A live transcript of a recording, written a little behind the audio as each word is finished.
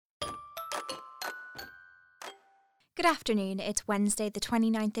Good afternoon, it's Wednesday the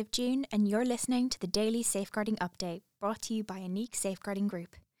 29th of June and you're listening to the Daily Safeguarding Update brought to you by Unique Safeguarding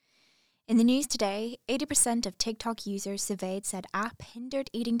Group. In the news today, 80% of TikTok users surveyed said app hindered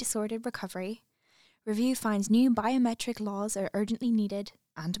eating disorder recovery, review finds new biometric laws are urgently needed,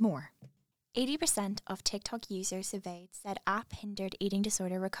 and more. 80% of TikTok users surveyed said app hindered eating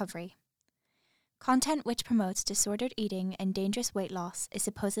disorder recovery. Content which promotes disordered eating and dangerous weight loss is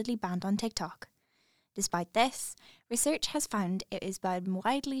supposedly banned on TikTok. Despite this, research has found it is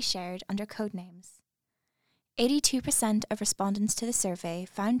widely shared under code names. 82% of respondents to the survey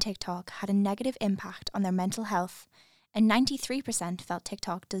found TikTok had a negative impact on their mental health, and 93% felt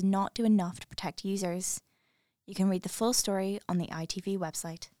TikTok does not do enough to protect users. You can read the full story on the ITV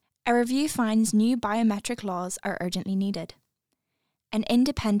website. A review finds new biometric laws are urgently needed. An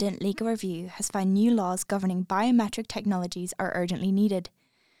independent legal review has found new laws governing biometric technologies are urgently needed.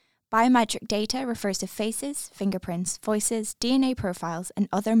 Biometric data refers to faces, fingerprints, voices, DNA profiles, and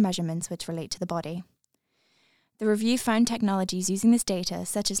other measurements which relate to the body. The review found technologies using this data,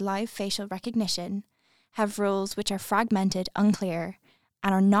 such as live facial recognition, have rules which are fragmented, unclear,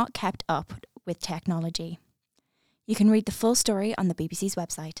 and are not kept up with technology. You can read the full story on the BBC's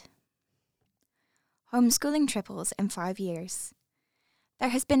website. Homeschooling triples in 5 years. There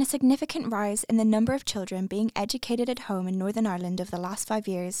has been a significant rise in the number of children being educated at home in Northern Ireland over the last 5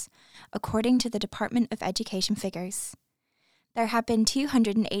 years, according to the Department of Education figures. There have been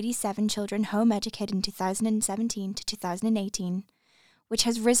 287 children home educated in 2017 to 2018, which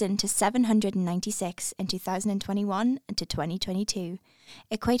has risen to 796 in 2021 and to 2022,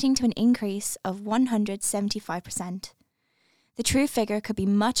 equating to an increase of 175%. The true figure could be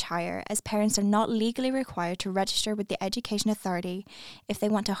much higher as parents are not legally required to register with the Education Authority if they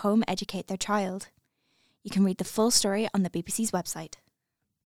want to home educate their child. You can read the full story on the BBC's website.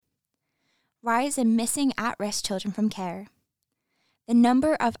 Rise in missing at-risk children from care. The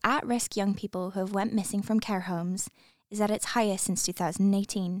number of at-risk young people who have went missing from care homes is at its highest since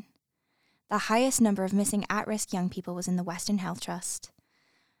 2018. The highest number of missing at-risk young people was in the Western Health Trust.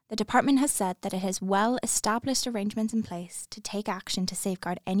 The department has said that it has well-established arrangements in place to take action to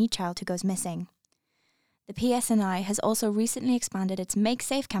safeguard any child who goes missing. The PSNI has also recently expanded its Make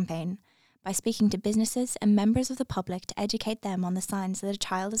Safe campaign by speaking to businesses and members of the public to educate them on the signs that a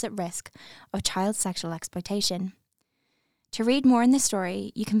child is at risk of child sexual exploitation. To read more in this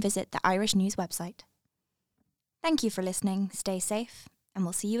story, you can visit the Irish News website. Thank you for listening, stay safe, and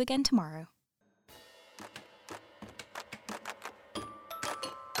we'll see you again tomorrow.